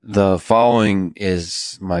The following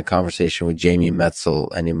is my conversation with Jamie Metzl,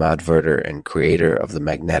 animadverter and creator of the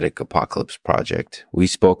Magnetic Apocalypse project. We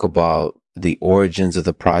spoke about the origins of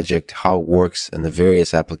the project, how it works, and the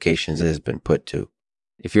various applications it has been put to.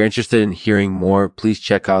 If you're interested in hearing more, please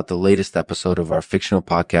check out the latest episode of our fictional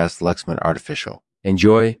podcast, Lexman Artificial.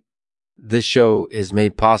 Enjoy. This show is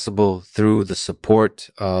made possible through the support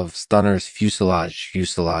of Stunner's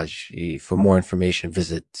Fuselage. For more information,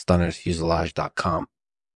 visit stunnersfuselage.com.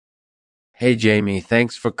 Hey, Jamie,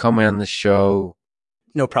 thanks for coming on the show.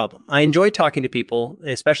 No problem. I enjoy talking to people,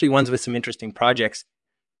 especially ones with some interesting projects.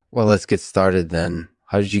 Well, let's get started then.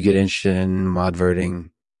 How did you get interested in modverting?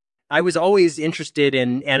 I was always interested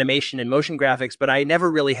in animation and motion graphics, but I never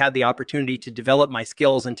really had the opportunity to develop my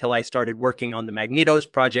skills until I started working on the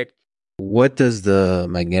Magnetos project. What does the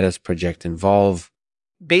Magnetos project involve?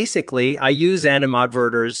 Basically, I use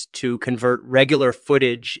animadverters to convert regular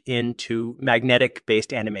footage into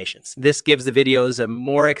magnetic-based animations. This gives the videos a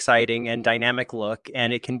more exciting and dynamic look,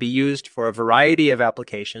 and it can be used for a variety of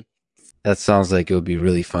applications. That sounds like it would be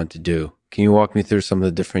really fun to do. Can you walk me through some of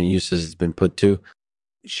the different uses it's been put to?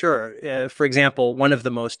 Sure. For example, one of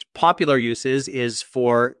the most popular uses is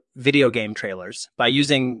for video game trailers. By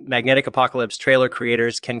using Magnetic Apocalypse, trailer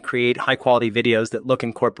creators can create high-quality videos that look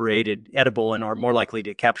incorporated, edible, and are more likely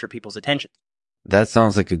to capture people's attention. That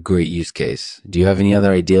sounds like a great use case. Do you have any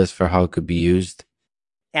other ideas for how it could be used?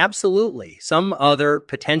 Absolutely. Some other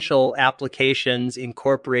potential applications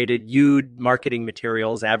incorporated huge marketing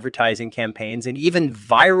materials, advertising campaigns, and even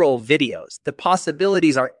viral videos. The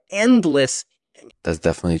possibilities are endless. That's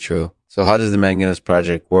definitely true. So how does the Magnetos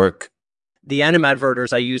project work? The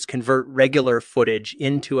animadverters I use convert regular footage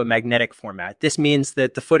into a magnetic format. This means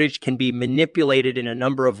that the footage can be manipulated in a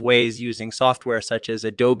number of ways using software such as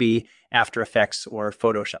Adobe, After Effects, or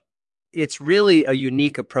Photoshop. It's really a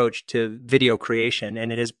unique approach to video creation,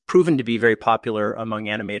 and it has proven to be very popular among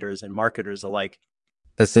animators and marketers alike.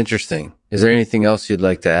 That's interesting. Is there anything else you'd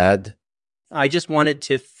like to add? I just wanted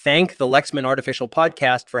to thank the Lexman Artificial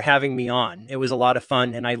Podcast for having me on. It was a lot of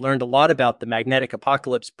fun, and I learned a lot about the Magnetic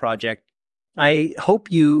Apocalypse project. I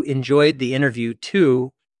hope you enjoyed the interview,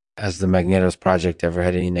 too. Has the Magnetos project ever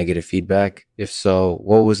had any negative feedback? If so,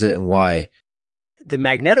 what was it and why? The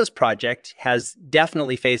Magnetos project has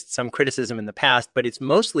definitely faced some criticism in the past, but it's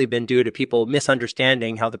mostly been due to people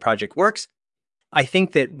misunderstanding how the project works. I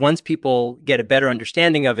think that once people get a better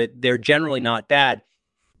understanding of it, they're generally not bad.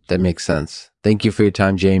 That makes sense. Thank you for your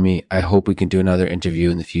time, Jamie. I hope we can do another interview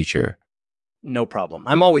in the future. No problem.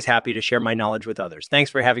 I'm always happy to share my knowledge with others.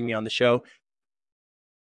 Thanks for having me on the show.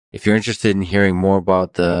 If you're interested in hearing more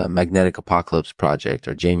about the Magnetic Apocalypse project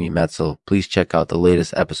or Jamie Metzl, please check out the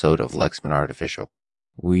latest episode of Lexman Artificial.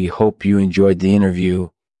 We hope you enjoyed the interview.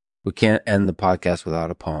 We can't end the podcast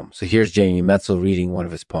without a poem. So here's Jamie Metzl reading one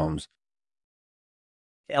of his poems.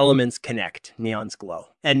 Elements connect, neons glow,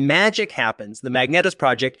 and magic happens. The Magnetos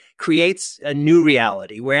project creates a new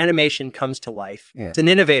reality where animation comes to life. Yeah. It's an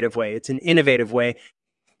innovative way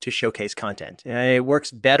to showcase content. It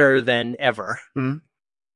works better than ever. Mm-hmm.